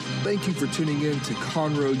Thank you for tuning in to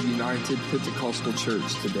Conroe United Pentecostal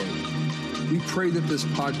Church today. We pray that this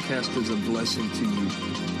podcast is a blessing to you.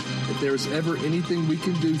 If there is ever anything we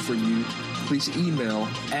can do for you, please email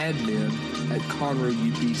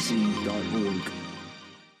admin@conroeupc.org.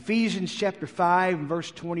 Ephesians chapter 5,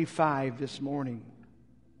 verse 25 this morning.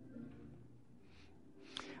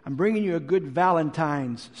 I'm bringing you a good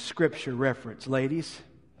Valentine's scripture reference, ladies.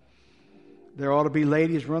 There ought to be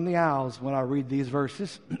ladies run the aisles when I read these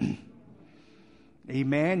verses.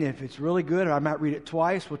 Amen. If it's really good, I might read it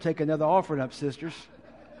twice. We'll take another offering up, sisters.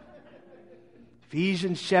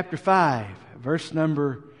 Ephesians chapter 5, verse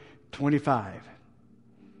number 25.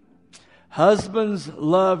 Husbands,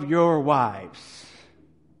 love your wives.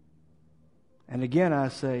 And again I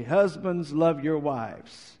say, husbands, love your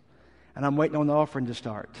wives. And I'm waiting on the offering to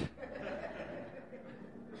start.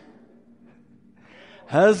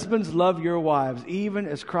 Husbands, love your wives, even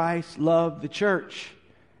as Christ loved the church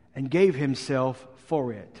and gave himself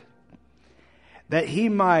for it, that he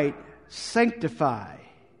might sanctify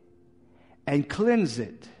and cleanse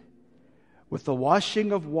it with the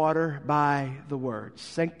washing of water by the word.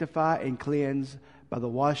 Sanctify and cleanse by the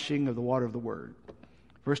washing of the water of the word.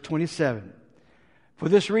 Verse 27. For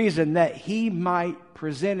this reason, that he might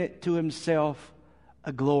present it to himself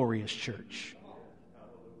a glorious church.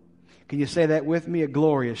 Can you say that with me? A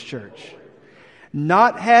glorious church.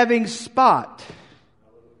 Not having spot,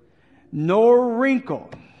 nor wrinkle,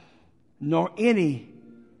 nor any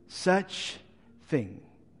such thing.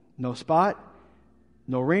 No spot,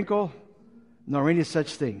 no wrinkle, nor any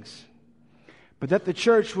such things. But that the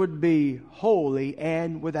church would be holy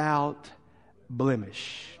and without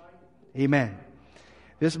blemish. Amen.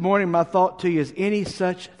 This morning my thought to you is any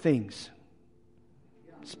such things.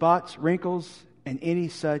 Spots, wrinkles, and any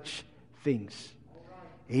such things.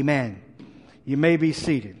 Amen. You may be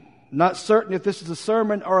seated. Not certain if this is a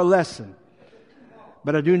sermon or a lesson,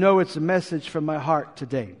 but I do know it's a message from my heart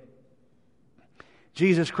today.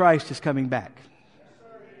 Jesus Christ is coming back.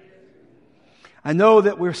 I know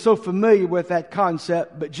that we're so familiar with that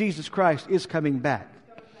concept, but Jesus Christ is coming back.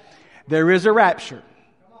 There is a rapture.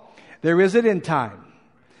 There is an end time.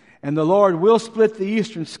 And the Lord will split the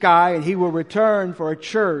eastern sky, and he will return for a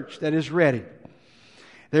church that is ready.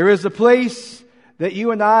 There is a place that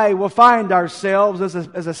you and I will find ourselves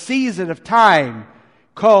as a season of time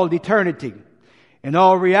called eternity. In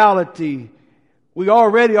all reality, we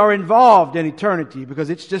already are involved in eternity because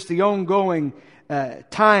it's just the ongoing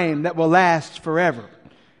time that will last forever.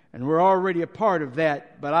 And we're already a part of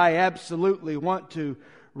that. But I absolutely want to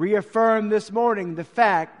reaffirm this morning the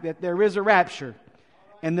fact that there is a rapture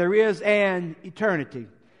and there is an eternity.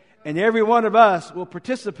 And every one of us will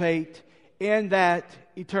participate in that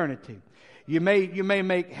eternity. You may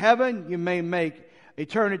make heaven, you may make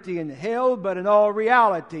eternity in hell, but in all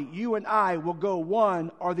reality, you and I will go one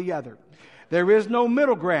or the other. There is no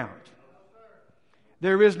middle ground.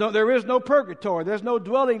 There is no purgatory. There's no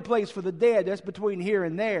dwelling place for the dead. That's between here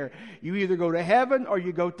and there. You either go to heaven or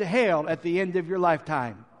you go to hell at the end of your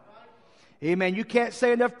lifetime. Amen. You can't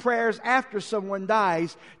say enough prayers after someone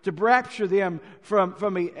dies to rapture them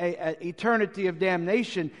from an eternity of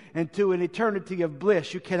damnation into an eternity of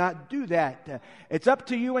bliss. You cannot do that. It's up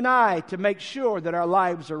to you and I to make sure that our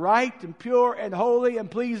lives are right and pure and holy and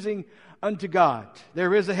pleasing unto God.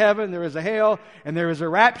 There is a heaven, there is a hell, and there is a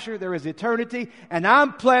rapture, there is eternity, and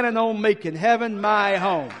I'm planning on making heaven my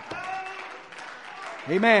home.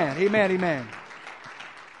 Amen, amen, amen.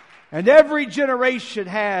 And every generation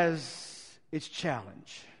has its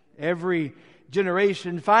challenge. Every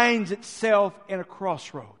generation finds itself in a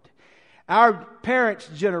crossroad. Our parents'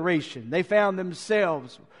 generation, they found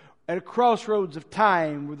themselves at a crossroads of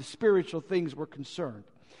time where the spiritual things were concerned.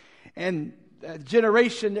 And the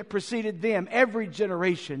generation that preceded them, every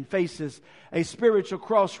generation faces a spiritual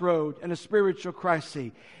crossroad and a spiritual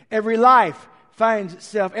crisis. Every life finds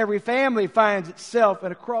itself, every family finds itself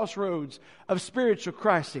at a crossroads of spiritual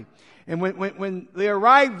crisis. And when they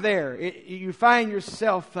arrive there, you find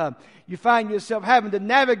yourself having to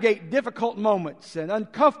navigate difficult moments and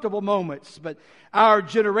uncomfortable moments. But our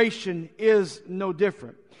generation is no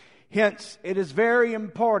different. Hence, it is very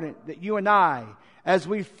important that you and I, as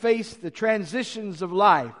we face the transitions of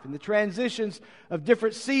life and the transitions of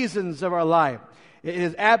different seasons of our life, it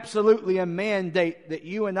is absolutely a mandate that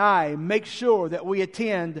you and I make sure that we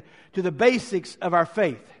attend to the basics of our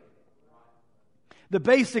faith. The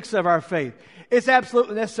basics of our faith. It's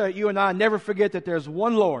absolutely necessary that you and I never forget that there's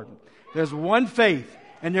one Lord, there's one faith,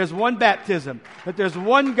 and there's one baptism. That there's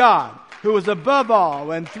one God who is above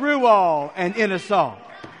all and through all and in us all.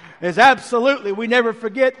 is absolutely, we never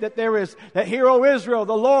forget that that Hear, O Israel,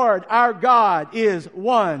 the Lord our God is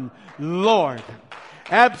one Lord.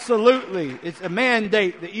 Absolutely. It's a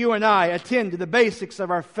mandate that you and I attend to the basics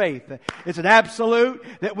of our faith. It's an absolute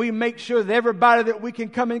that we make sure that everybody that we can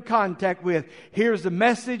come in contact with hears the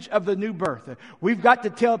message of the new birth. We've got to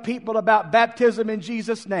tell people about baptism in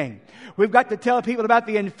Jesus' name. We've got to tell people about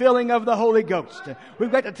the infilling of the Holy Ghost.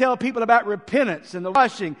 We've got to tell people about repentance and the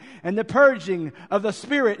washing and the purging of the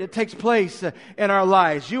Spirit that takes place in our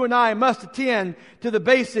lives. You and I must attend to the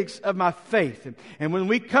basics of my faith. And when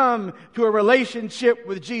we come to a relationship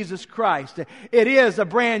with Jesus Christ, it is a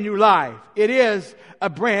brand new life. It is a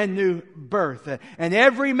brand new birth. And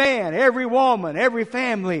every man, every woman, every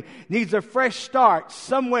family needs a fresh start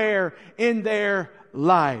somewhere in their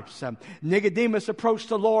lives. Nicodemus approached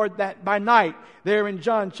the Lord that by night there in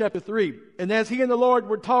John chapter 3. And as he and the Lord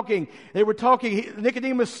were talking,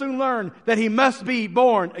 Nicodemus soon learned that he must be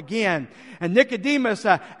born again. And Nicodemus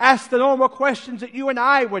asked the normal questions that you and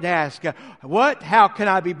I would ask. What? How can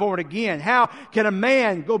I be born again? How can a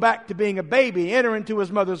man go back to being a baby, enter into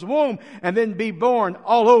his mother's womb, and then be born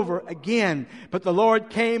all over again? But the Lord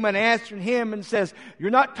came and answered him and says, you're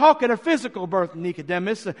not talking a physical birth,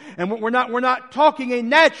 Nicodemus, and we're not talking a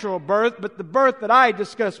natural birth, but the birth that I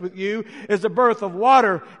discuss with you is the birth of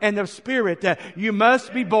water and of Spirit. You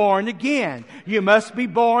must be born again. You must be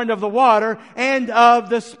born of the water and of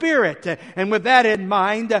the Spirit. And with that in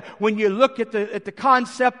mind, when you look at the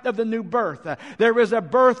concept of the new birth, there is a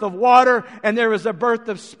birth of water and there is a birth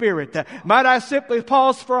of Spirit. Might I simply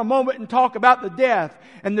pause for a moment and talk about the death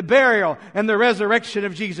and the burial and the resurrection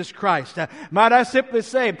of Jesus Christ? Might I simply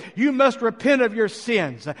say, you must repent of your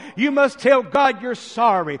sins. You must tell God you're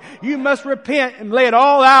sorry. You must repent and lay it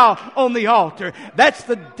all out on the altar. That's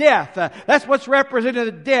the death. That's what's represented,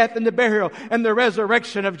 the death and the burial and the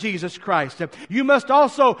resurrection of Jesus Christ. You must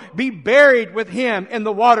also be buried with Him in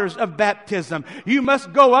the waters of baptism. You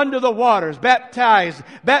must go under the waters, baptized.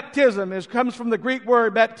 Baptism comes from the Greek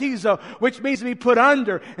word baptizo, which means to be put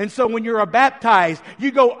under. And so when you're baptized,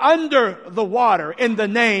 you go under the water in the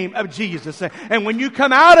name of Jesus. And when you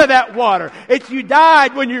come out of that water, you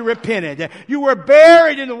died when you repented. You were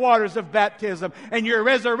buried in the waters of baptism, and you're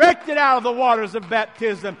resurrected out of the waters of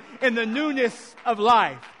baptism in the newness of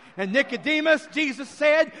life. And Nicodemus, Jesus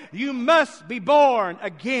said, you must be born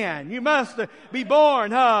again. You must be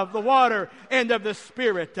born of the water and of the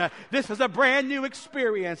Spirit. This is a brand new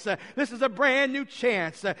experience. This is a brand new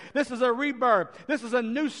chance. This is a rebirth. This is a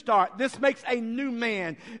new start. This makes a new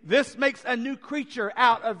man. This makes a new creature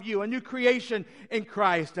out of you, a new creation in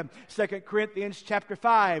Christ. 2 Corinthians chapter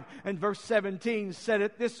 5 and verse 17 said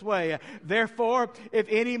it this way, therefore, if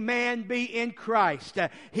any man be in Christ,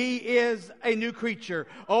 he is a new creature.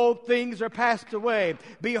 Old things are passed away.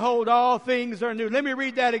 Behold, all things are new. Let me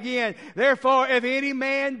read that again. Therefore, if any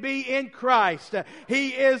man be in Christ, he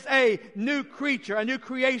is a new creature, a new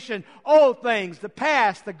creation. Old things, the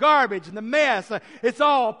past, the garbage, and the mess, it's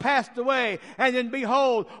all passed away. And then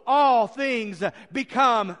behold, all things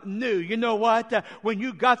become new. You know what? When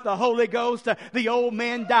you got the Holy Ghost, the old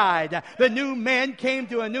man died. The new man came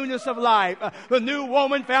to a newness of life. The new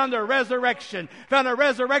woman found a resurrection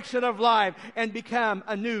of life, and become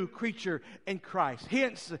a new creature in Christ.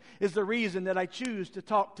 Hence is the reason that I choose to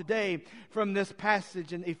talk today from this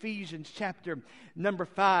passage in Ephesians chapter number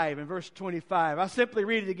 5 and verse 25. I simply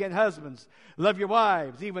read it again. Husbands, love your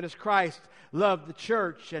wives, even as Christ loved the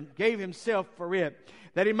church and gave himself for it,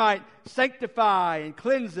 that he might sanctify and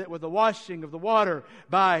cleanse it with the washing of the water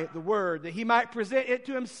by the word, that he might present it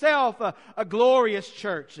to himself a glorious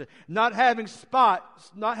church, not having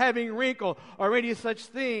spots, not having wrinkle, or any such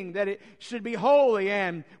thing, that it should be holy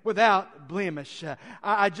and without blemish.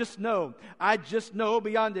 I just know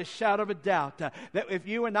beyond a shadow of a doubt that if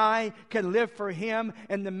you and I can live for him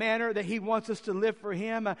in the manner that he wants us to live for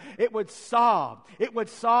him, it would solve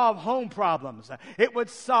home problems. It would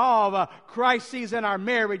solve crises in our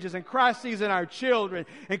marriages and crises in our children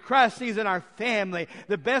and crises in our family.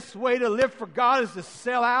 The best way to live for God is to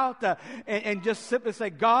sell out and just simply say,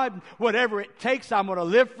 God, whatever it takes, I'm going to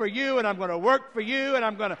live for you, and I'm going to work for you, and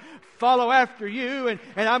I'm going to follow after you, and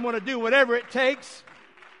I'm going to do whatever it takes.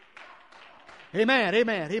 Amen,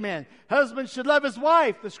 amen, amen. Husband should love his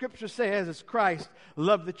wife, the Scripture says, as Christ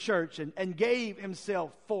loved the church and gave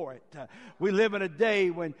himself for it. We live in a day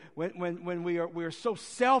when we are so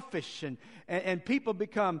selfish and people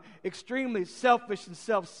become extremely selfish and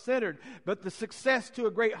self-centered. But the success to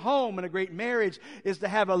a great home and a great marriage is to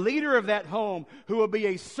have a leader of that home who will be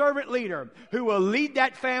a servant leader, who will lead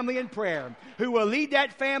that family in prayer, who will lead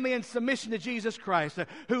that family in submission to Jesus Christ,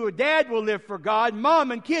 who dad will live for God,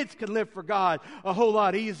 mom and kids can live for God a whole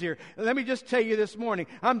lot easier. Let me just tell you this morning,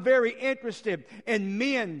 I'm very interested in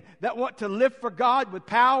men that want to live for God with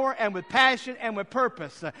power and with passion and with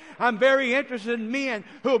purpose. I'm very interested in men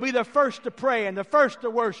who will be the first to pray and the first to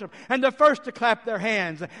worship and the first to clap their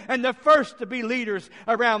hands and the first to be leaders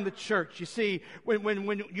around the church. You see,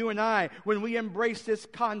 when you and I, when we embrace this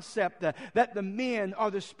concept that the men are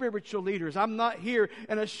the spiritual leaders, I'm not here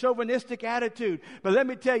in a chauvinistic attitude, but let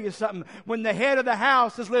me tell you something. When the head of the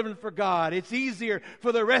house is living for God, it's easier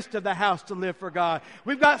for the rest of the house to live for God.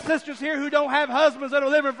 We've got sisters here who don't have husbands that are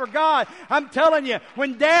living for God. I'm telling you,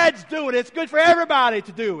 when dad's doing it, it's good for everybody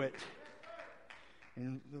to do it.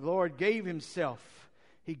 And the Lord gave himself.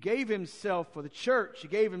 He gave himself for the church. He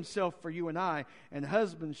gave himself for you and I. And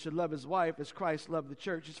husbands should love his wife as Christ loved the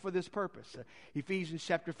church. It's for this purpose. Ephesians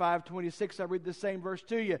chapter 5:26. I read the same verse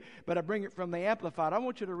to you, but I bring it from the Amplified. I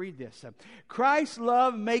want you to read this. Christ's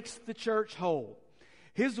love makes the church whole.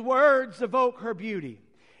 His words evoke her beauty.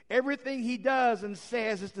 Everything he does and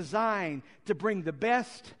says is designed to bring the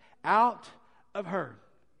best out of her.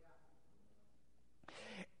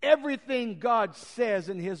 Everything God says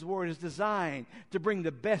in His Word is designed to bring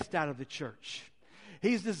the best out of the church.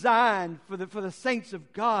 He's designed for the saints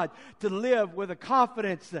of God to live with a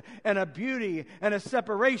confidence and a beauty and a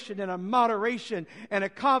separation and a moderation and a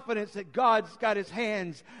confidence that God's got His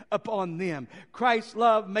hands upon them. Christ's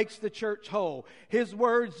love makes the church whole. His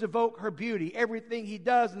words evoke her beauty. Everything He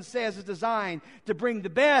does and says is designed to bring the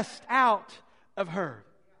best out of her.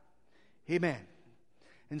 Amen.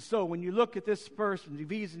 And so when you look at this verse in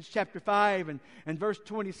Ephesians chapter 5 and verse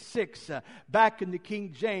 26, back in the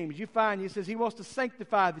King James, you find he says he wants to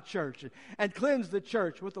sanctify the church and cleanse the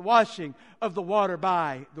church with the washing of the water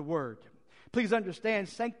by the word. Please understand,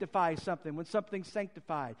 sanctify something. When something's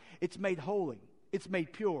sanctified, it's made holy. It's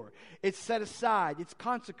made pure. It's set aside. It's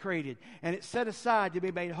consecrated. And it's set aside to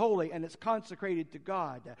be made holy. And it's consecrated to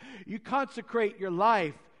God. You consecrate your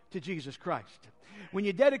life to Jesus Christ. When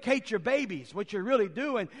you dedicate your babies, what you're really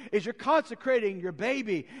doing is you're consecrating your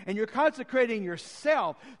baby and you're consecrating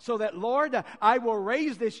yourself so that, Lord, I will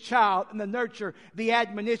raise this child in the nurture, the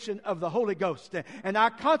admonition of the Holy Ghost. And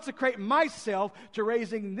I consecrate myself to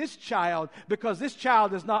raising this child because this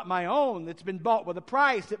child is not my own. It's been bought with a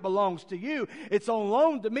price. It belongs to you. It's on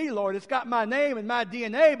loan to me, Lord. It's got my name and my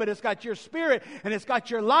DNA, but it's got your spirit and it's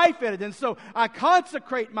got your life in it. And so I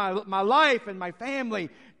consecrate my life and my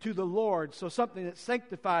family to the Lord. So something that's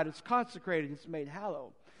sanctified, it's consecrated, it's made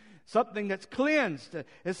hallowed. Something that's cleansed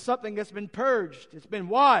is something that's been purged, it's been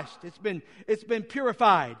washed, it's been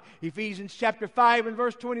purified. Ephesians chapter 5 and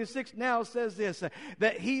verse 26 now says this,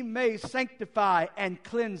 that he may sanctify and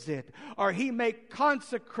cleanse it, or he may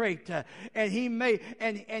consecrate, and he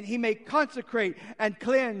may consecrate and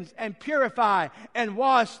cleanse and purify and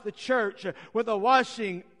wash the church with the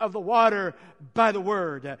washing of the water by the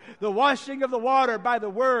word. The washing of the water by the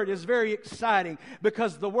word is very exciting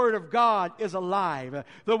because the word of God is alive.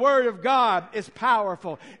 The word of God is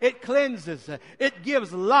powerful. It cleanses. It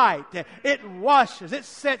gives light. It washes. It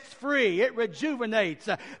sets free. It rejuvenates.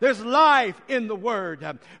 There's life in the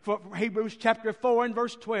word. For Hebrews chapter 4 and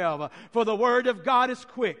verse 12. For the word of God is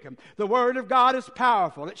quick. The word of God is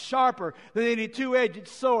powerful. It's sharper than any two-edged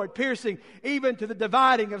sword, piercing even to the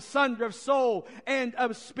dividing of sunder of soul and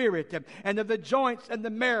of spirit, and of the joints and the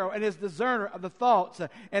marrow, and is discerner of the thoughts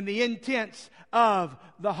and the intents of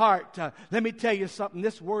the heart. Let me tell you something.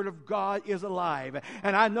 This word of God is alive.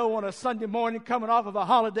 And I know on a Sunday morning coming off of a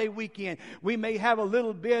holiday weekend, we may have a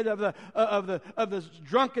little bit of the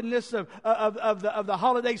drunkenness of the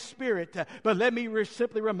holiday spirit. But let me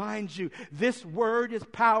simply remind you, this word is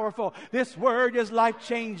powerful. This word is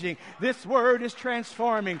life-changing. This word is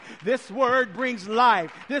transforming. This word brings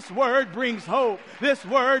life. This word brings hope. This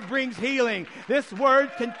word brings healing. This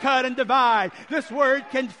word can cut and divide. This word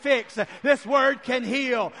can fix. This word can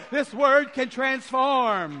heal. This word can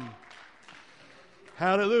transform.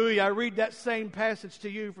 Hallelujah. I read that same passage to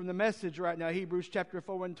you from the Message right now, Hebrews chapter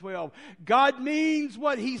 4 and 12. God means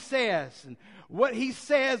what He says. And What He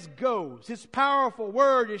says goes. His powerful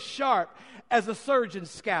word is sharp as a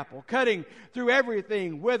surgeon's scalpel, cutting through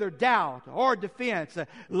everything, whether doubt or defense,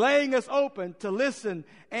 laying us open to listen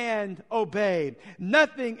and obey.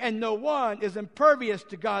 Nothing and no one is impervious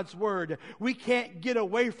to God's word. We can't get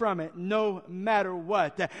away from it no matter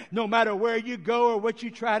what. No matter where you go or what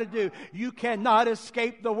you try to do, you cannot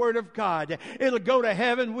escape the word of God. It'll go to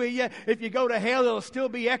heaven with you. If you go to hell, it'll still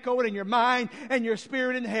be echoing in your mind and your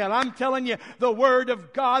spirit in hell. I'm telling you, the word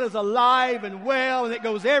of God is alive and well, and it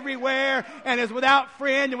goes everywhere and is without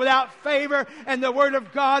friend and without favor, and the word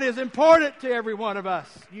of God is important to every one of us.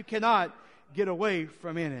 You cannot get away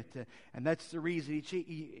from in it. And that's the reason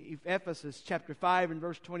Ephesus chapter 5 and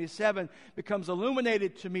verse 27 becomes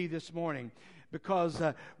illuminated to me this morning. Because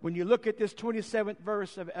when you look at this 27th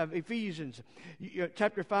verse of Ephesians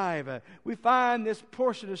chapter 5, we find this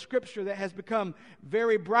portion of Scripture that has become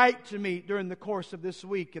very bright to me during the course of this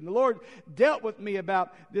week. And the Lord dealt with me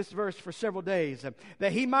about this verse for several days,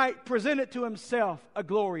 that He might present it to Himself a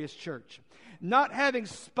glorious church, not having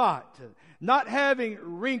spot, not having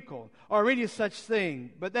wrinkle, or any such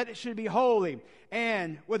thing, but that it should be holy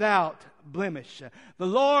and without blemish. The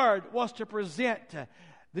Lord wants to present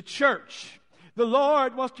the church. The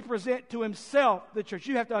Lord wants to present to Himself the church.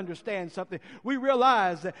 You have to understand something. We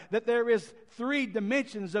realize that there is three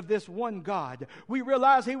dimensions of this one God. We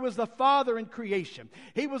realize He was the Father in creation.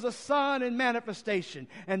 He was the Son in manifestation.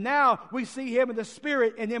 And now we see Him in the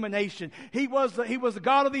Spirit in emanation. He was the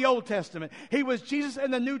God of the Old Testament. He was Jesus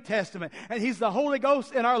in the New Testament. And He's the Holy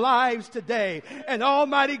Ghost in our lives today. And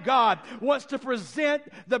Almighty God wants to present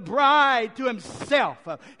the bride to Himself.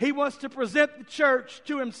 He wants to present the church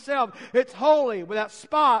to Himself. It's holy, without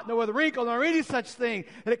spot, nor with wrinkle, nor any such thing,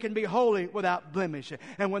 that it can be holy without blemish.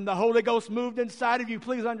 And when the Holy Ghost moved inside of you,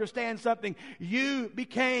 please understand something. You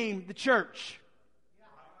became the church.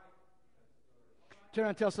 Turn around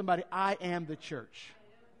and tell somebody, I am the church.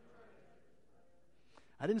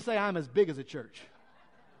 I didn't say I'm as big as a church.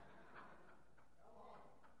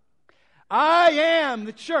 I am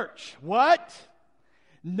the church. What?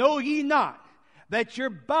 Know ye not that your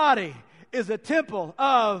body is a temple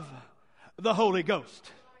of the Holy Ghost?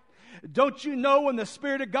 Don't you know when the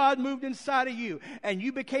Spirit of God moved inside of you and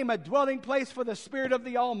you became a dwelling place for the Spirit of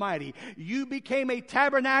the Almighty, you became a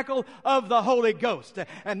tabernacle of the Holy Ghost.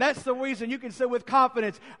 And that's the reason you can say with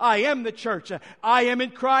confidence, I am the church. I am in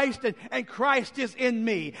Christ, and Christ is in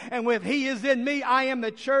me. And when He is in me, I am the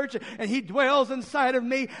church, and He dwells inside of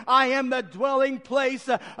me. I am the dwelling place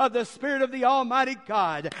of the Spirit of the Almighty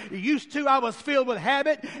God. Used to, I was filled with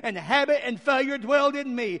habit and failure dwelled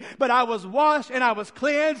in me. But I was washed and I was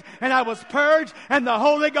cleansed and I was purged, and the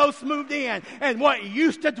Holy Ghost moved in. And what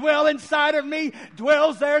used to dwell inside of me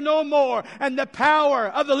dwells there no more. And the power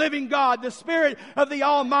of the living God, the Spirit of the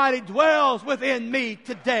Almighty, dwells within me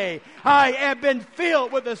today. I have been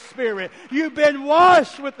filled with the Spirit. You've been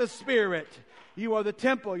washed with the Spirit. You are the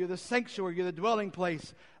temple, you're the sanctuary, you're the dwelling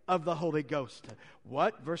place of the Holy Ghost.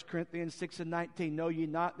 What? 1 Corinthians 6 and 19. Know ye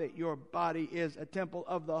not that your body is a temple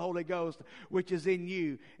of the Holy Ghost, which is in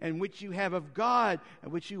you, and which you have of God,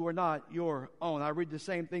 and which you are not your own. I read the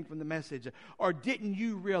same thing from the Message. Or didn't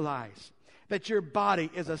you realize that your body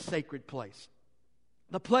is a sacred place?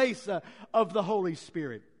 The place of the Holy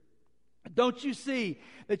Spirit. Don't you see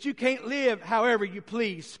that you can't live however you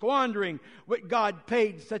please, squandering what God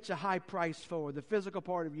paid such a high price for? The physical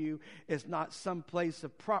part of you is not some piece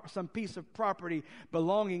of property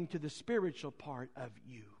belonging to the spiritual part of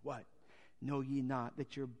you. What? Know ye not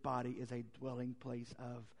that your body is a dwelling place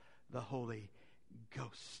of the Holy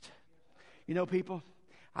Ghost? You know, people,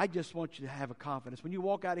 I just want you to have a confidence. When you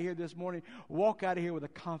walk out of here this morning, walk out of here with a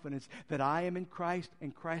confidence that I am in Christ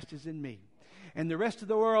and Christ is in me. And the rest of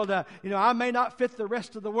the world, I may not fit the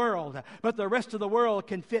rest of the world, but the rest of the world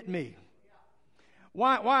can fit me.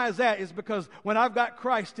 Why is that? It's because when I've got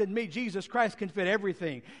Christ in me, Jesus Christ can fit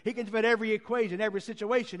everything. He can fit every equation, every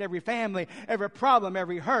situation, every family, every problem,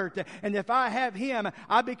 every hurt. And if I have Him,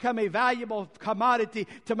 I become a valuable commodity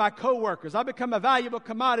to my coworkers. I become a valuable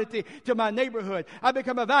commodity to my neighborhood. I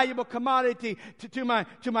become a valuable commodity to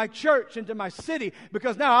my church and to my city,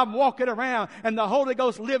 because now I'm walking around and the Holy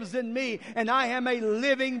Ghost lives in me, and I am a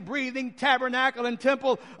living, breathing tabernacle and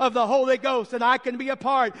temple of the Holy Ghost, and I can be a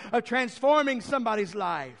part of transforming somebody's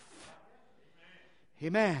life.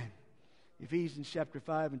 Amen. Ephesians chapter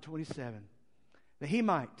 5 and 27. That He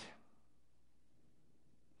might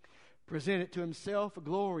present it to Himself a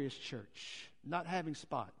glorious church, not having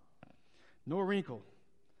spot, nor wrinkle,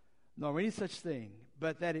 nor any such thing,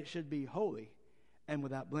 but that it should be holy and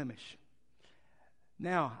without blemish.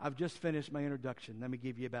 Now, I've just finished my introduction. Let me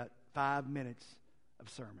give you about 5 minutes of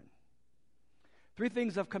sermon. 3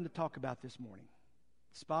 things I've come to talk about this morning: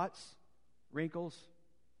 spots, wrinkles,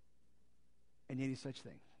 and any such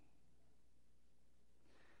thing.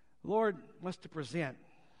 The Lord wants to present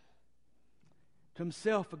to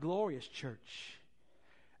Himself a glorious church,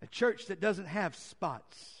 a church that doesn't have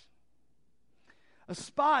spots. A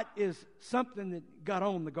spot is something that got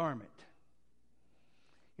on the garment.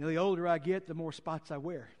 You know, the older I get, the more spots I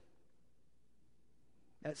wear.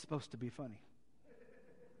 That's supposed to be funny.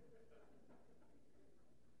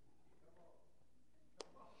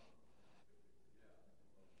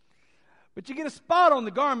 But you get a spot on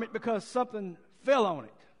the garment because something fell on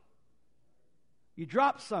it. You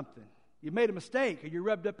dropped something. You made a mistake, or you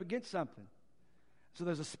rubbed up against something. So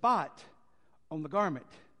there's a spot on the garment.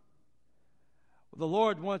 Well, the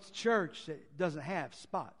Lord wants a church that doesn't have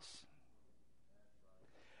spots.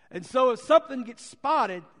 And so if something gets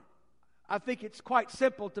spotted, I think it's quite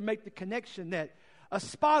simple to make the connection that a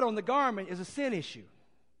spot on the garment is a sin issue.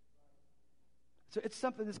 So it's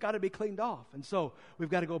something that's got to be cleaned off. And so we've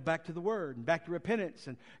got to go back to the Word and back to repentance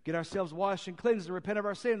and get ourselves washed and cleansed and repent of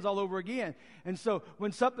our sins all over again. And so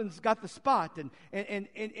when something's got the spot, and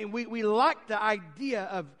we like the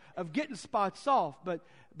idea of getting spots off, but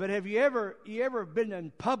have you ever been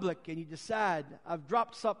in public and you decide, I've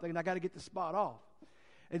dropped something and I got to get the spot off?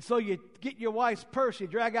 And so you get your wife's purse, you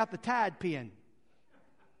drag out the Tide pen,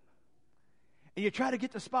 and you try to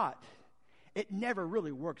get the spot. It never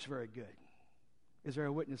really works very good. Is there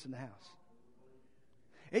a witness in the house?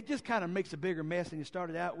 It just kind of makes a bigger mess than you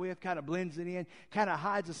started out with, kind of blends it in, kind of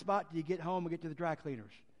hides the spot till you get home and get to the dry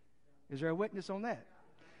cleaners. Is there a witness on that?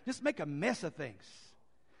 Just make a mess of things.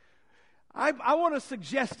 I want to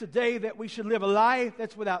suggest today that we should live a life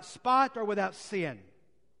that's without spot or without sin.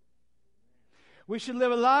 We should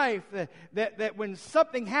live a life that when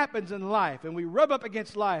something happens in life and we rub up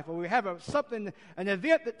against life, or we have an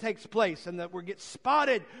event that takes place and that we get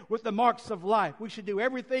spotted with the marks of life, we should do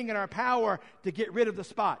everything in our power to get rid of the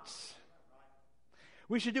spots.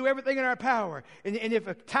 We should do everything in our power. And if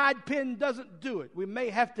a Tide pen doesn't do it, we may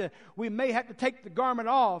have to take the garment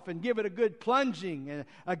off and give it a good plunging and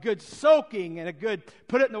a good soaking and a good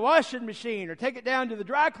put it in the washing machine or take it down to the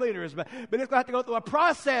dry cleaners. But it's going to have to go through a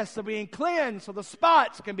process of being cleansed so the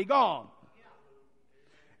spots can be gone.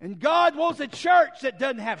 And God wants a church that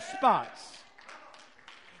doesn't have spots.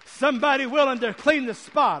 Somebody willing to clean the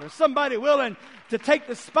spot, or somebody willing to take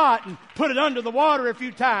the spot and put it under the water a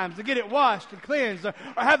few times to get it washed and cleansed, or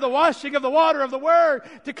have the washing of the water of the Word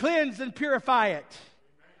to cleanse and purify it.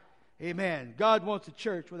 Amen. God wants a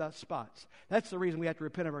church without spots. That's the reason we have to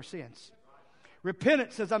repent of our sins.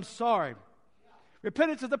 Repentance says, I'm sorry.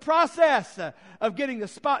 Repentance is the process of getting the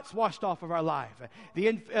spots washed off of our life.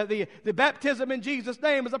 The baptism in Jesus'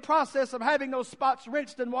 name is a process of having those spots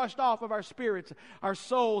rinsed and washed off of our spirits, our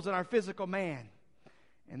souls, and our physical man.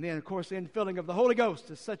 And then, of course, the infilling of the Holy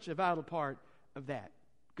Ghost is such a vital part of that.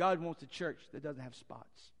 God wants a church that doesn't have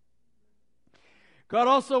spots. God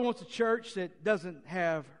also wants a church that doesn't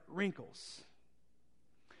have wrinkles.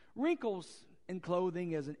 Wrinkles in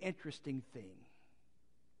clothing is an interesting thing.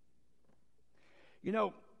 You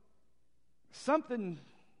know,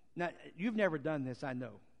 now, you've never done this, I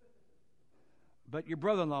know. But your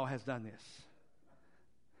brother-in-law has done this.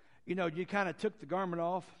 You know, you kind of took the garment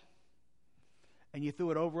off and you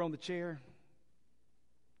threw it over on the chair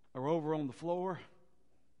or over on the floor.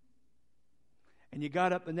 And you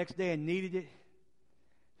got up the next day and kneaded it.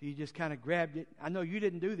 So you just kind of grabbed it. I know you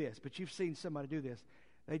didn't do this, but you've seen somebody do this.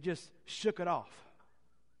 They just shook it off.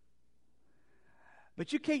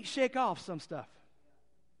 But you can't shake off some stuff.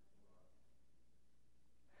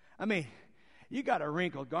 I mean, you got a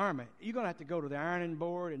wrinkled garment. You're going to have to go to the ironing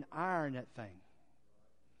board and iron that thing.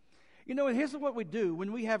 You know, and here's what we do.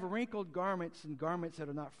 When we have wrinkled garments and garments that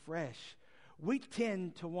are not fresh, we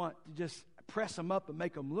tend to want to just press them up and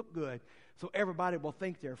make them look good so everybody will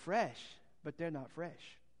think they're fresh, but they're not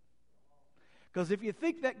fresh. Because if you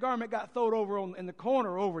think that garment got thrown over in the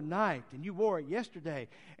corner overnight and you wore it yesterday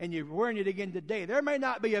and you're wearing it again today, there may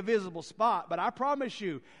not be a visible spot, but I promise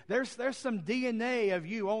you there's some DNA of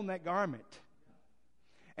you on that garment.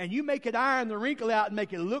 And you make it iron the wrinkle out and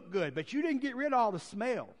make it look good, but you didn't get rid of all the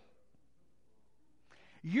smell.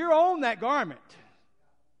 You're on that garment.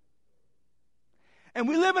 And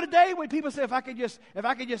we live in a day when people say, if I could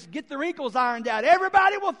just get the wrinkles ironed out,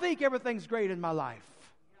 everybody will think everything's great in my life.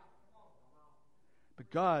 But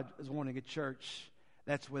God is wanting a church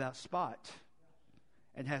that's without spot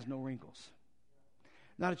and has no wrinkles.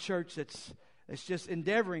 Not a church that's just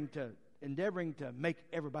endeavoring to make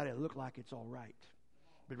everybody look like it's all right.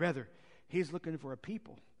 But rather, He's looking for a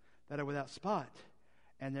people that are without spot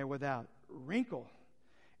and they're without wrinkle.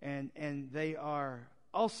 and they are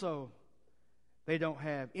also, they don't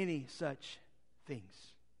have any such things.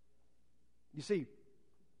 You see,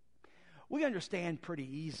 we understand pretty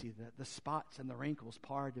easy the spots and the wrinkles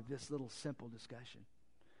part of this little simple discussion.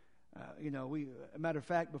 A matter of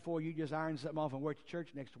fact, before you just iron something off and work to church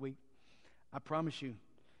next week, I promise you,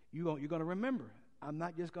 you're going to remember. I'm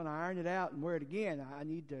not just going to iron it out and wear it again. I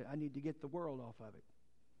need to get the world off of it.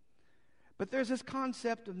 But there's this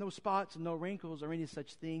concept of no spots and no wrinkles or any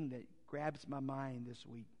such thing that grabs my mind this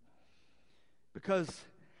week. Because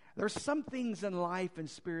there's some things in life and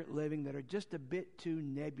spirit living that are just a bit too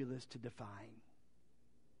nebulous to define.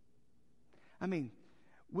 I mean,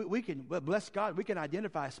 we can, well, bless God, we can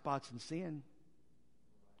identify spots in sin.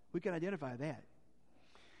 We can identify that.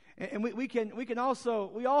 And we can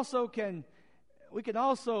also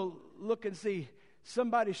look and see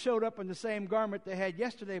somebody showed up in the same garment they had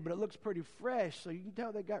yesterday, but it looks pretty fresh, so you can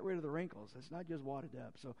tell they got rid of the wrinkles. It's not just wadded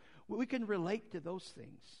up. So we can relate to those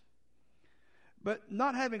things. But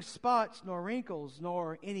not having spots nor wrinkles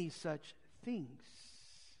nor any such things.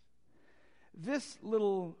 This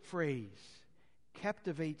little phrase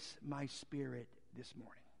captivates my spirit this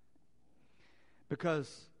morning.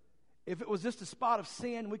 Because if it was just a spot of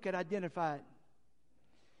sin, we could identify it.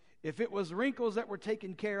 If it was wrinkles that were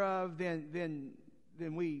taken care of, then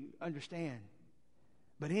we understand.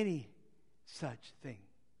 But any such thing.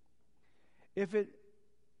 If it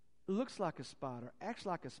looks like a spot or acts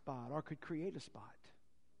like a spot or could create a spot.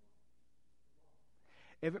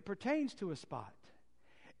 If it pertains to a spot.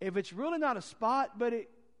 If it's really not a spot, but it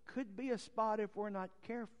could be a spot if we're not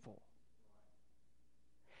careful.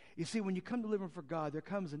 You see, when you come to living for God, there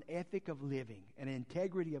comes an ethic of living, an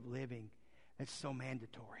integrity of living that's so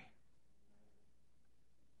mandatory.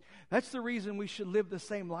 That's the reason we should live the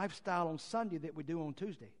same lifestyle on Sunday that we do on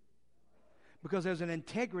Tuesday. Because there's an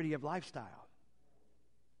integrity of lifestyle.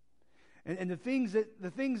 And the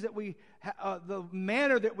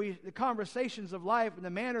conversations of life and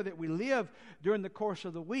the manner that we live during the course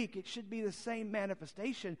of the week, it should be the same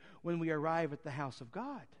manifestation when we arrive at the house of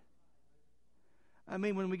God. I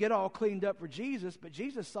mean, when we get all cleaned up for Jesus, but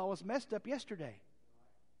Jesus saw us messed up yesterday.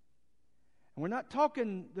 And we're not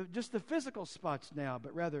talking just the physical spots now,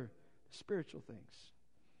 but rather the spiritual things.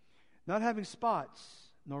 Not having spots,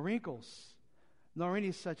 nor wrinkles, nor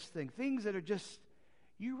any such thing. Things that are just,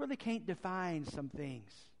 you really can't define some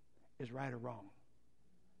things as right or wrong.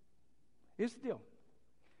 Here's the deal.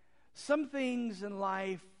 Some things in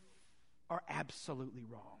life are absolutely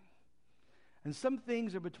wrong. And some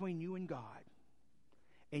things are between you and God.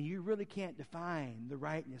 And you really can't define the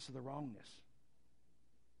rightness or the wrongness.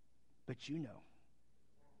 But you know.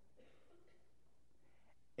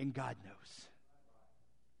 And God knows.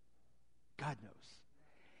 God knows.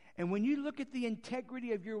 And when you look at the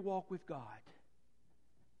integrity of your walk with God,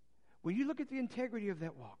 when you look at the integrity of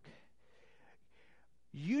that walk,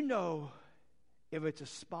 you know if it's a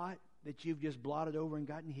spot that you've just blotted over and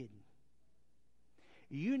gotten hidden.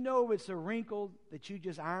 You know if it's a wrinkle that you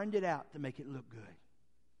just ironed it out to make it look good.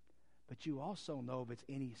 But you also know if it's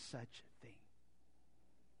any such thing.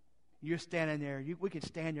 You're standing there. We could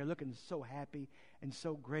stand there looking so happy and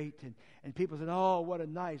so great. And people said, oh, what a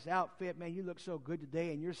nice outfit. Man, you look so good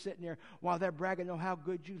today. And you're sitting there while they're bragging on how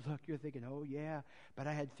good you look. You're thinking, oh, yeah, but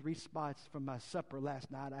I had 3 spots from my supper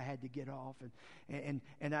last night I had to get off. And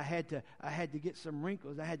I had to get some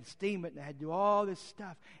wrinkles. I had to steam it. And I had to do all this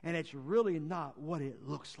stuff. And it's really not what it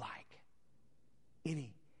looks like.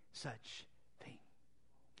 Any such thing.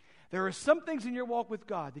 There are some things in your walk with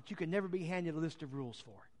God that you can never be handed a list of rules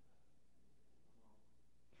for.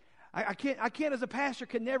 I can't as a pastor,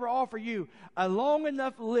 can never offer you a long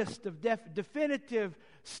enough list of definitive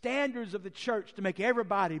standards of the church to make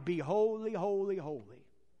everybody be holy, holy, holy.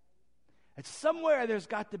 And somewhere there's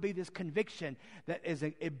got to be this conviction that is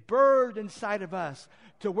a bird inside of us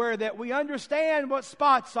to where that we understand what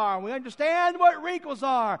spots are, we understand what wrinkles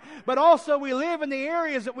are, but also we live in the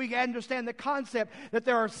areas that we understand the concept that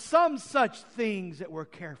there are some such things that we're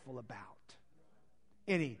careful about.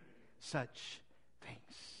 Any such things.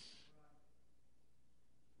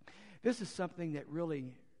 This is something that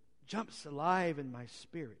really jumps alive in my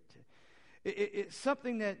spirit. It's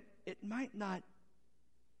something that it might not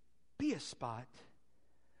be a spot,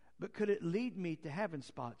 but could it lead me to having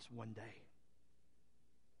spots one day?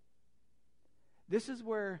 This is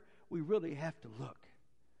where we really have to look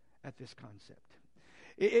at this concept.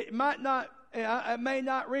 It may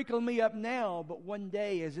not wrinkle me up now, but one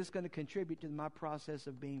day is this going to contribute to my process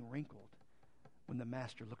of being wrinkled when the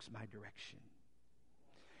Master looks my direction?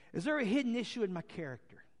 Is there a hidden issue in my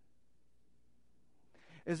character?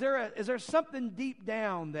 Is there something deep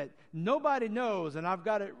down that nobody knows, and I've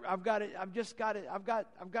got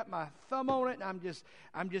my thumb on it, and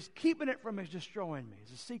I'm just keeping it from destroying me?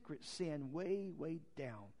 It's a secret sin way, way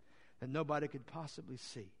down that nobody could possibly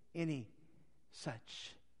see. Any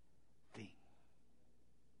such thing.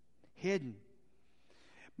 Hidden.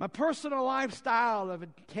 My personal lifestyle of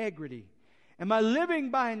integrity. Am I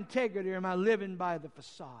living by integrity, or am I living by the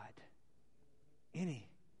facade? Any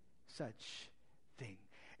such thing.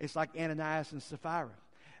 It's like Ananias and Sapphira.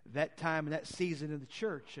 That time and that season of the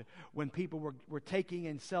church when people were taking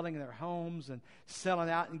and selling their homes and selling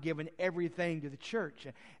out and giving everything to the church.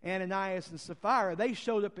 Ananias and Sapphira, they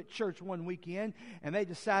showed up at church one weekend and they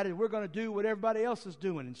decided, we're going to do what everybody else is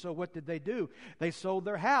doing. And so what did they do? They sold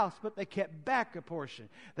their house, but they kept back a portion.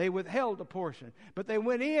 They withheld a portion. But they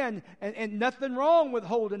went in, and nothing wrong with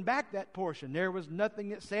holding back that portion. There was nothing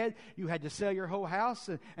that said you had to sell your whole house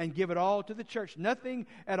and give it all to the church. Nothing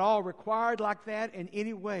at all required like that in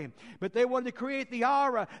any way. But they wanted to create the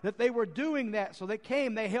aura that they were doing that. So they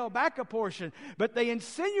came, they held back a portion, but they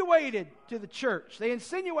insinuated to the church, they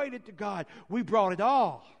insinuated to God, we brought it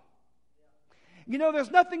all. You know, there's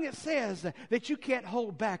nothing that says that you can't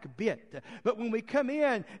hold back a bit. But when we come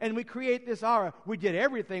in and we create this aura, we did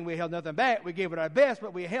everything, we held nothing back, we gave it our best,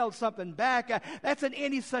 but we held something back. That's an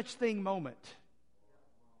any such thing moment.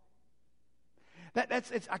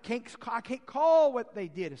 I can't call what they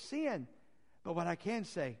did a sin. But what I can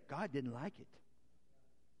say, God didn't like it.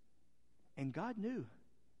 And God knew.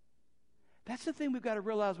 That's the thing we've got to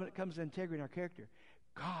realize when it comes to integrity in our character.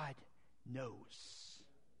 God knows.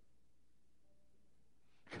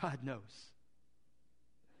 God knows.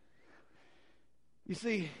 You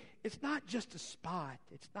see, it's not just a spot.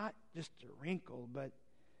 It's not just a wrinkle. But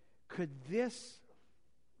could this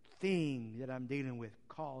thing that I'm dealing with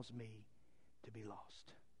cause me to be lost?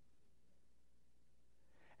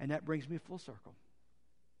 And that brings me full circle.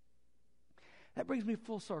 That brings me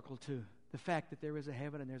full circle to the fact that there is a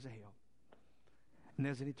heaven and there's a hell. And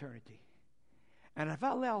there's an eternity. And if I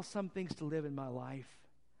allow some things to live in my life,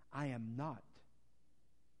 I am not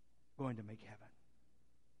going to make heaven.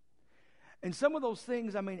 And some of those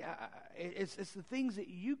things, it's the things that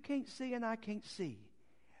you can't see and I can't see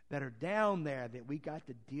that are down there that we got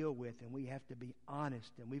to deal with, and we have to be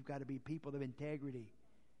honest, and we've got to be people of integrity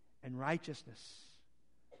and righteousness.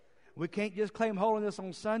 We can't just claim holiness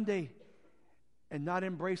on Sunday and not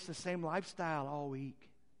embrace the same lifestyle all week.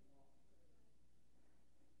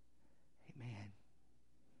 Amen.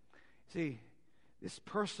 See, this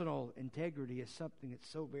personal integrity is something that's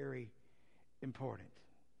so very important.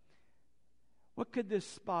 What could this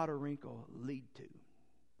spot or wrinkle lead to?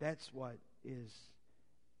 That's what is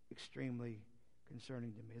extremely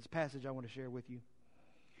concerning to me. It's a passage I want to share with you,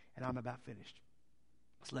 and I'm about finished.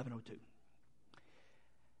 It's 11:02.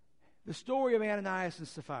 The story of Ananias and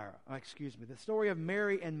Sapphira, the story of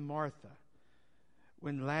Mary and Martha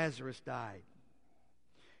when Lazarus died.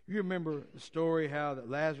 You remember the story how that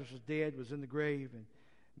Lazarus was dead, was in the grave, and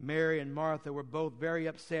Mary and Martha were both very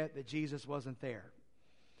upset that Jesus wasn't there.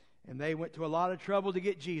 And they went to a lot of trouble to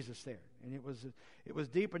get Jesus there. And it was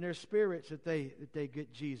deep in their spirits that they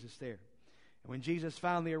get Jesus there. And when Jesus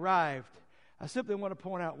finally arrived, I simply want to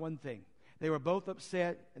point out one thing. They were both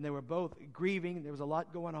upset and they were both grieving. There was a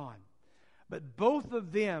lot going on. But both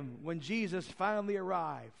of them, when Jesus finally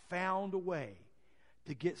arrived, found a way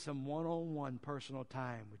to get some one-on-one personal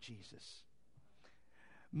time with Jesus.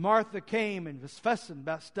 Martha came and was fussing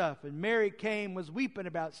about stuff, and Mary came, was weeping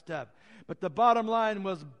about stuff. But the bottom line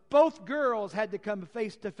was both girls had to come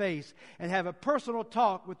face to face and have a personal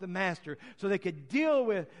talk with the Master so they could deal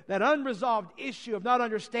with that unresolved issue of not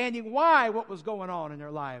understanding what was going on in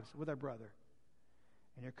their lives with their brother.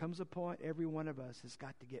 And there comes a point every one of us has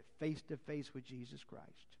got to get face to face with Jesus Christ.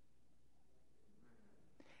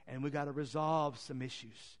 And we've got to resolve some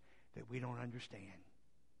issues that we don't understand.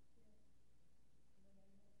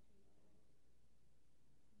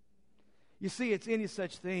 You see, it's any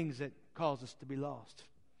such things that cause us to be lost.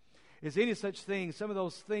 It's any such things, some of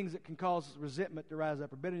those things that can cause resentment to rise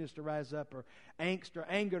up, or bitterness to rise up, or angst or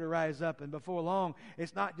anger to rise up. And before long,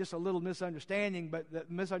 it's not just a little misunderstanding, but the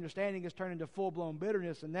misunderstanding is turned into full-blown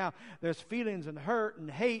bitterness. And now there's feelings and hurt and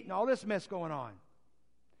hate and all this mess going on.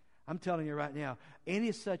 I'm telling you right now,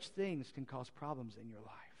 any such things can cause problems in your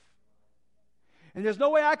life. And there's no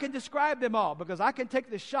way I can describe them all, because I can take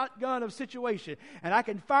the shotgun of situation and I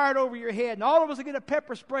can fire it over your head, and all of us will get a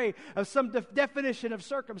pepper spray of some definition of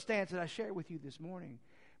circumstance that I shared with you this morning.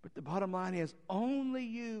 But the bottom line is, only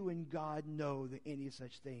you and God know any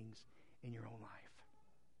such things in your own life.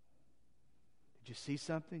 Did you see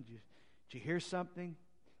something? Did you hear something?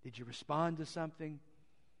 Did you respond to something?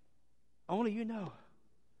 Only you know.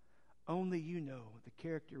 Only you know the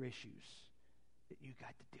character issues that you got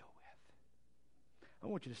to deal with. I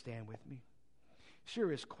want you to stand with me.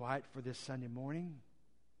 Sure is quiet for this Sunday morning.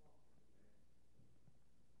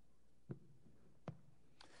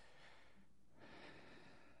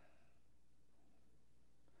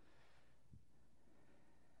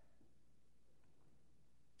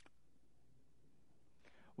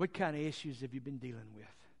 What kind of issues have you been dealing with?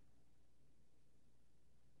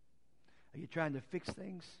 Are you trying to fix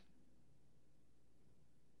things?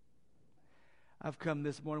 I've come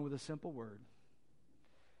this morning with a simple word.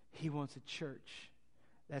 He wants a church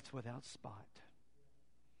that's without spot,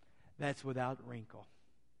 that's without wrinkle,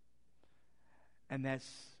 and that's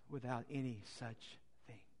without any such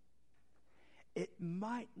thing. It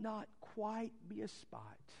might not quite be a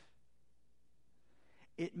spot.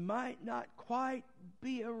 It might not quite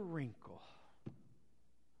be a wrinkle.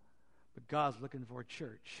 But God's looking for a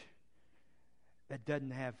church that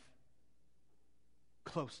doesn't have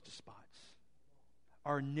close to spots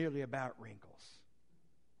or nearly about wrinkles.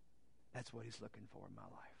 That's what He's looking for in my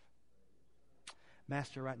life.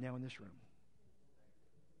 Master, right now in this room,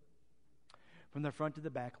 from the front to the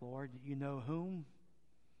back, Lord, you know whom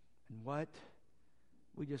and what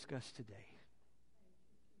we discussed today.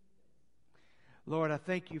 Lord, I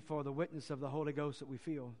thank you for the witness of the Holy Ghost that we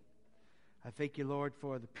feel. I thank you, Lord,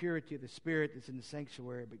 for the purity of the Spirit that's in the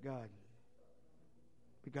sanctuary. But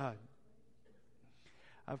God,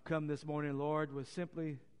 I've come this morning, Lord, with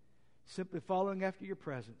simply following after your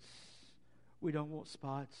presence. We don't want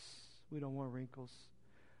spots. We don't want wrinkles.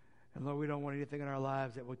 And Lord, we don't want anything in our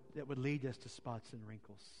lives that would lead us to spots and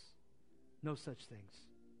wrinkles. No such things.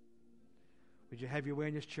 Would you have your way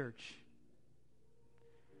in this church?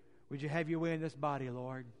 Would you have your way in this body,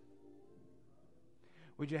 Lord?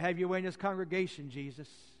 Would you have your way in this congregation, Jesus?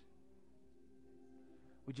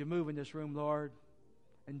 Would you move in this room, Lord,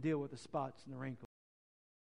 and deal with the spots and the wrinkles?